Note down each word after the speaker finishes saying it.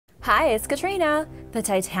Hi, it's Katrina. The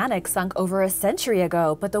Titanic sunk over a century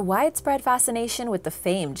ago, but the widespread fascination with the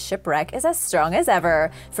famed shipwreck is as strong as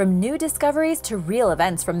ever. From new discoveries to real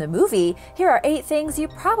events from the movie, here are 8 things you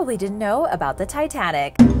probably didn't know about the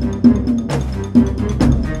Titanic.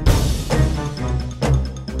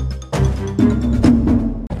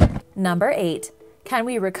 Number 8. Can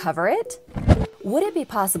we recover it? Would it be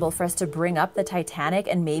possible for us to bring up the Titanic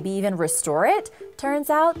and maybe even restore it?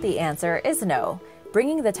 Turns out the answer is no.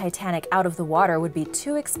 Bringing the Titanic out of the water would be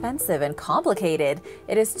too expensive and complicated.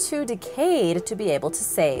 It is too decayed to be able to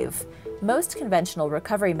save. Most conventional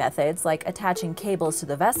recovery methods, like attaching cables to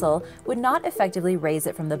the vessel, would not effectively raise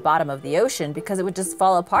it from the bottom of the ocean because it would just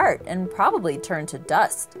fall apart and probably turn to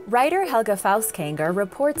dust. Writer Helga Faustkanger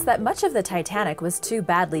reports that much of the Titanic was too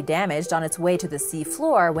badly damaged on its way to the sea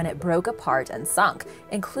floor when it broke apart and sunk,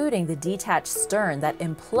 including the detached stern that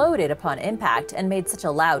imploded upon impact and made such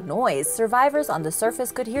a loud noise survivors on the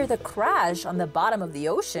surface could hear the crash on the bottom of the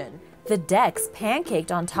ocean. The decks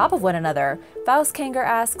pancaked on top of one another. Faustkanger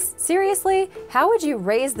asks, seriously, how would you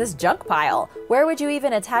raise this junk pile? Where would you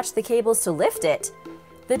even attach the cables to lift it?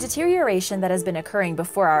 The deterioration that has been occurring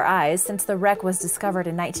before our eyes since the wreck was discovered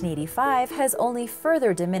in 1985 has only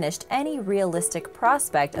further diminished any realistic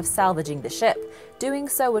prospect of salvaging the ship. Doing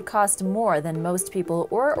so would cost more than most people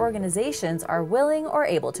or organizations are willing or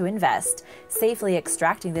able to invest. Safely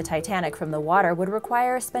extracting the Titanic from the water would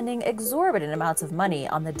require spending exorbitant amounts of money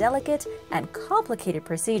on the delicate and complicated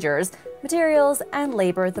procedures, materials, and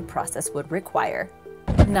labor the process would require.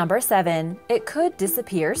 Number 7. It could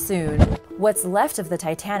disappear soon. What's left of the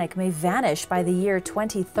Titanic may vanish by the year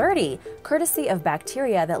 2030, courtesy of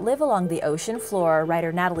bacteria that live along the ocean floor,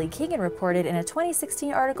 writer Natalie Keegan reported in a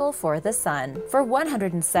 2016 article for The Sun. For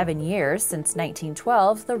 107 years, since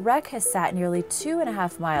 1912, the wreck has sat nearly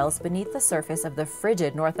 2.5 miles beneath the surface of the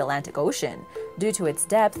frigid North Atlantic Ocean. Due to its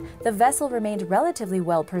depth, the vessel remained relatively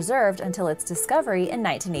well preserved until its discovery in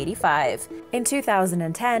 1985. In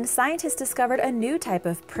 2010, scientists discovered a new type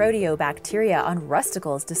of proteobacteria on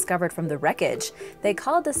rusticles discovered from the wreckage. They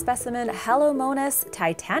called the specimen Halomonas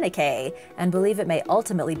titanicae and believe it may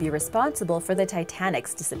ultimately be responsible for the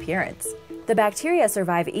Titanic's disappearance. The bacteria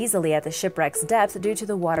survive easily at the shipwreck's depth due to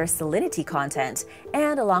the water's salinity content,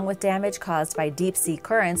 and along with damage caused by deep-sea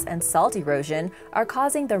currents and salt erosion, are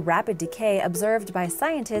causing the rapid decay observed by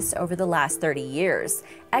scientists over the last 30 years.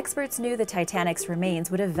 Experts knew the Titanic's remains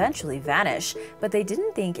would eventually vanish, but they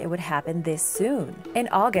didn't think it would happen this soon. In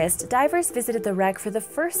August, divers visited the wreck for the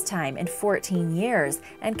first time in 14 years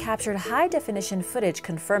and captured high-definition footage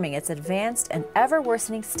confirming its advanced and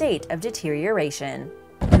ever-worsening state of deterioration.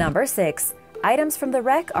 Number 6. Items from the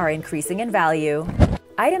wreck are increasing in value.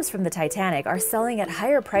 Items from the Titanic are selling at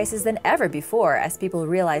higher prices than ever before as people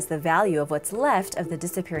realize the value of what's left of the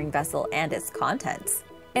disappearing vessel and its contents.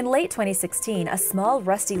 In late 2016, a small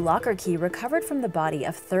rusty locker key recovered from the body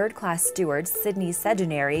of third-class steward Sydney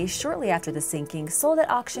Sedunary shortly after the sinking sold at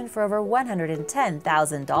auction for over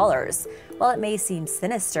 $110,000. While it may seem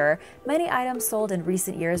sinister, many items sold in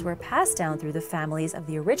recent years were passed down through the families of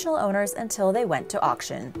the original owners until they went to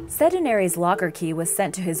auction. Sedunary's locker key was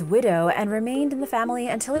sent to his widow and remained in the family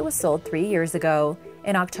until it was sold 3 years ago.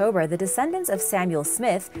 In October, the descendants of Samuel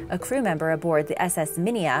Smith, a crew member aboard the SS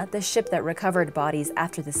Minia, the ship that recovered bodies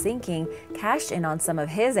after the sinking, cashed in on some of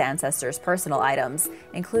his ancestors' personal items,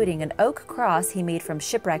 including an oak cross he made from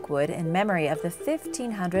shipwreck wood in memory of the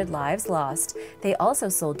 1,500 lives lost. They also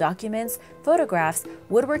sold documents, photographs,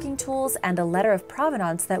 woodworking tools, and a letter of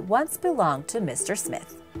provenance that once belonged to Mr.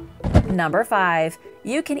 Smith. Number 5.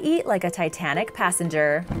 You can eat like a Titanic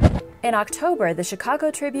passenger. In October, the Chicago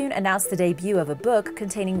Tribune announced the debut of a book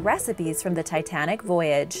containing recipes from the Titanic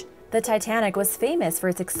voyage. The Titanic was famous for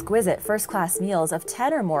its exquisite first-class meals of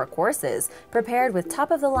 10 or more courses, prepared with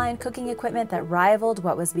top-of-the-line cooking equipment that rivaled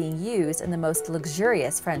what was being used in the most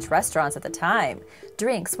luxurious French restaurants at the time.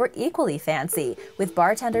 Drinks were equally fancy, with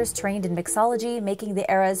bartenders trained in mixology making the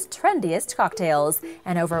era's trendiest cocktails,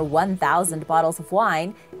 and over 1,000 bottles of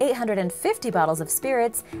wine, 850 bottles of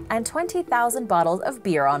spirits, and 20,000 bottles of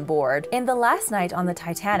beer on board. In The Last Night on the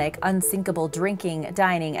Titanic, Unsinkable Drinking,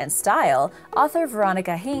 Dining, and Style, author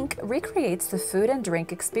Veronica Hink recreates the food and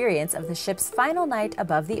drink experience of the ship's final night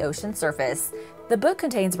above the ocean surface. The book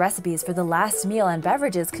contains recipes for the last meal and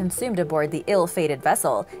beverages consumed aboard the ill-fated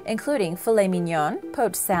vessel, including filet mignon,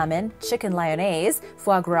 poached salmon, chicken lyonnaise,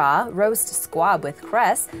 foie gras, roast squab with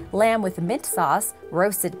cress, lamb with mint sauce,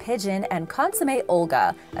 roasted pigeon, and consommé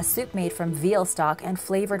Olga, a soup made from veal stock and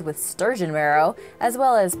flavored with sturgeon marrow, as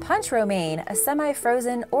well as punch romaine, a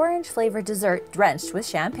semi-frozen orange-flavored dessert drenched with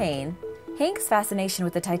champagne. Hank's fascination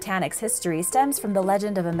with the Titanic's history stems from the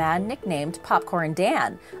legend of a man nicknamed Popcorn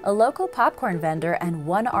Dan, a local popcorn vendor and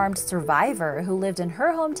one-armed survivor who lived in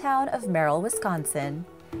her hometown of Merrill, Wisconsin.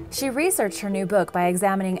 She researched her new book by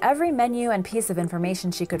examining every menu and piece of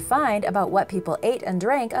information she could find about what people ate and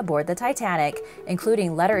drank aboard the Titanic,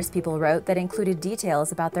 including letters people wrote that included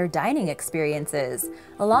details about their dining experiences.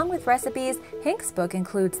 Along with recipes, Hank's book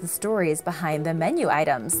includes the stories behind the menu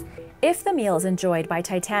items. If the meals enjoyed by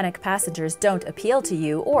Titanic passengers don't appeal to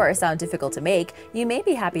you or sound difficult to make, you may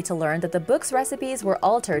be happy to learn that the book's recipes were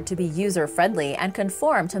altered to be user-friendly and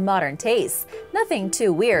conform to modern tastes. Nothing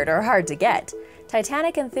too weird or hard to get.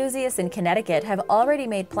 Titanic enthusiasts in Connecticut have already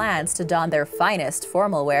made plans to don their finest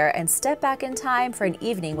formal wear and step back in time for an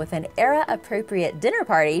evening with an era-appropriate dinner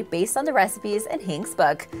party based on the recipes in Hank's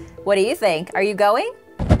book. What do you think? Are you going?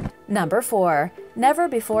 Number 4.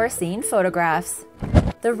 Never-before-seen photographs.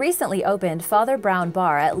 The recently opened Father Brown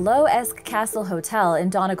Bar at Low Esk Castle Hotel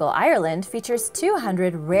in Donegal, Ireland features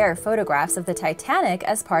 200 rare photographs of the Titanic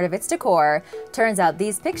as part of its decor. Turns out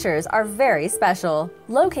these pictures are very special.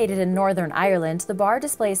 Located in Northern Ireland, the bar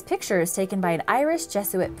displays pictures taken by an Irish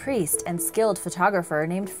Jesuit priest and skilled photographer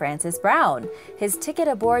named Francis Brown. His ticket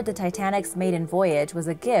aboard the Titanic's maiden voyage was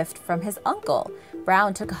a gift from his uncle.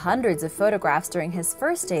 Brown took hundreds of photographs during his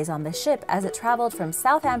first days on the ship as it traveled from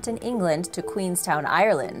Southampton, England to Queenstown,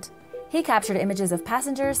 Ireland. He captured images of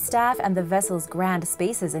passengers, staff, and the vessel's grand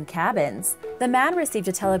spaces and cabins. The man received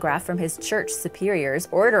a telegraph from his church superiors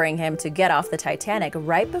ordering him to get off the Titanic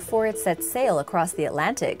right before it set sail across the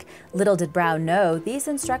Atlantic. Little did Brown know these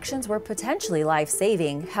instructions were potentially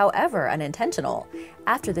life-saving, however unintentional.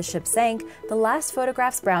 After the ship sank, the last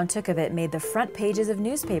photographs Brown took of it made the front pages of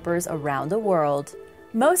newspapers around the world.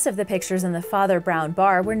 Most of the pictures in the Father Brown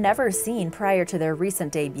Bar were never seen prior to their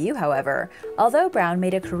recent debut, however. Although Brown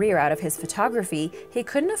made a career out of his photography, he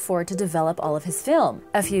couldn't afford to develop all of his film.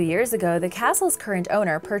 A few years ago, the castle's current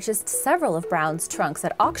owner purchased several of Brown's trunks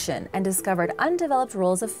at auction and discovered undeveloped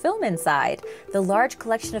rolls of film inside. The large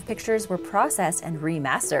collection of pictures were processed and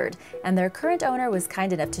remastered, and their current owner was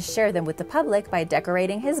kind enough to share them with the public by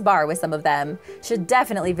decorating his bar with some of them. Should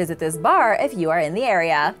definitely visit this bar if you are in the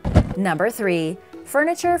area. Number 3.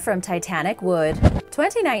 Furniture from Titanic wood.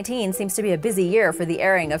 2019 seems to be a busy year for the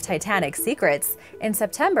airing of Titanic secrets. In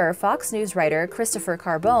September, Fox News writer Christopher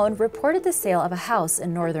Carbone reported the sale of a house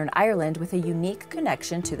in Northern Ireland with a unique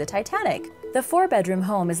connection to the Titanic. The 4-bedroom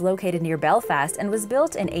home is located near Belfast and was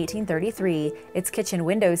built in 1833. Its kitchen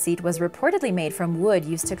window seat was reportedly made from wood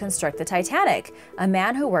used to construct the Titanic. A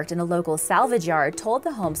man who worked in a local salvage yard told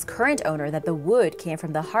the home's current owner that the wood came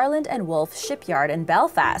from the Harland and Wolff shipyard in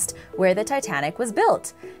Belfast, where the Titanic was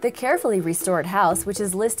built. The carefully restored house, which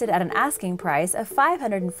is listed at an asking price of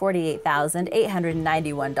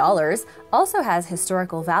 $548,891, also has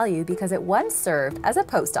historical value because it once served as a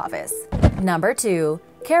post office. Number 2.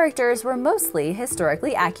 Characters were mostly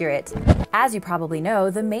historically accurate. As you probably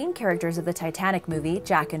know, the main characters of the Titanic movie,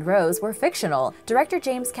 Jack and Rose, were fictional. Director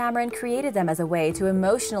James Cameron created them as a way to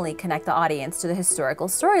emotionally connect the audience to the historical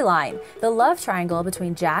storyline. The love triangle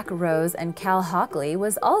between Jack, Rose, and Cal Hockley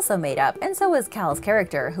was also made up, and so was Cal's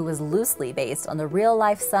character, who was loosely based on the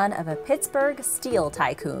real-life son of a Pittsburgh steel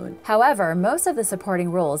tycoon. However, most of the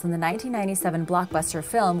supporting roles in the 1997 blockbuster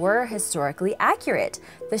film were historically accurate.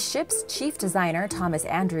 The ship's chief designer, Thomas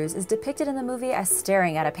Andrews, is depicted in the movie as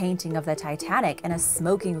staring at a painting of the Titanic in a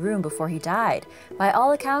smoking room before he died. By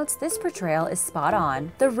all accounts, this portrayal is spot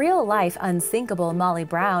on. The real-life unsinkable Molly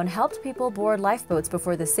Brown helped people board lifeboats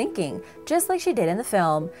before the sinking, just like she did in the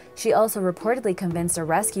film. She also reportedly convinced a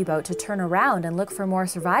rescue boat to turn around and look for more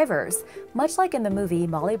survivors. Much like in the movie,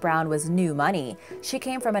 Molly Brown was new money. She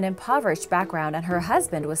came from an impoverished background and her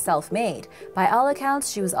husband was self-made. By all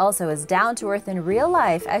accounts, she was also as down-to-earth in real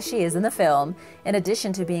life as she is in the film. In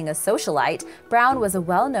addition to being a socialite, Brown was a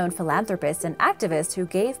well-known philanthropist and activist who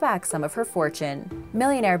gave back some of her fortune.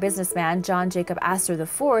 Millionaire businessman John Jacob Astor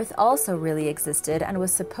IV also really existed and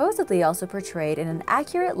was supposedly also portrayed in an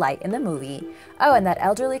accurate light in the movie. Oh, and that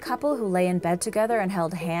elderly couple who lay in bed together and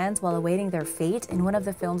held hands while awaiting their fate in one of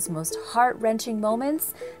the film's most heart-wrenching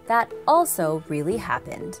moments, that also really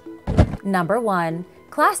happened. Number 1.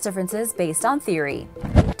 Class differences based on theory.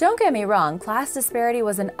 Don't get me wrong, class disparity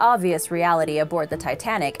was an obvious reality aboard the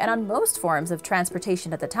Titanic and on most forms of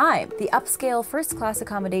transportation at the time. The upscale first-class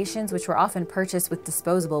accommodations, which were often purchased with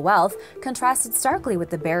disposable wealth, contrasted starkly with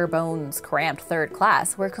the bare-bones, cramped third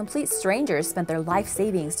class, where complete strangers spent their life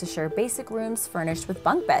savings to share basic rooms furnished with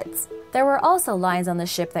bunk beds. There were also lines on the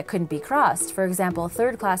ship that couldn't be crossed. For example,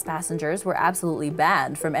 third-class passengers were absolutely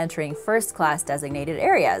banned from entering first-class designated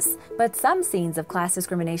areas. But some scenes of class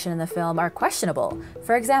discrimination in the film are questionable.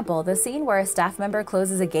 For example, the scene where a staff member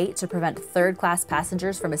closes a gate to prevent third-class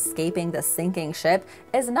passengers from escaping the sinking ship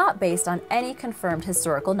is not based on any confirmed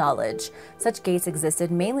historical knowledge. Such gates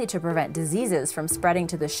existed mainly to prevent diseases from spreading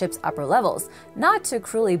to the ship's upper levels, not to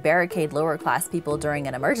cruelly barricade lower-class people during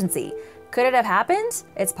an emergency. Could it have happened?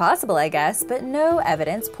 It's possible, I guess, but no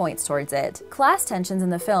evidence points towards it. Class tensions in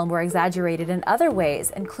the film were exaggerated in other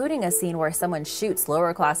ways, including a scene where someone shoots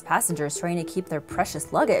lower-class passengers trying to keep their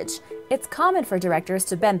precious luggage. It's common for directors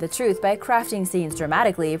to bend the truth by crafting scenes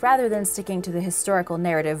dramatically rather than sticking to the historical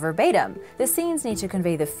narrative verbatim. The scenes need to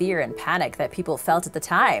convey the fear and panic that people felt at the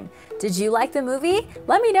time. Did you like the movie?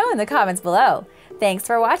 Let me know in the comments below. Thanks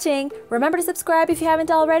for watching. Remember to subscribe if you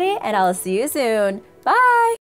haven't already, and I'll see you soon. Bye!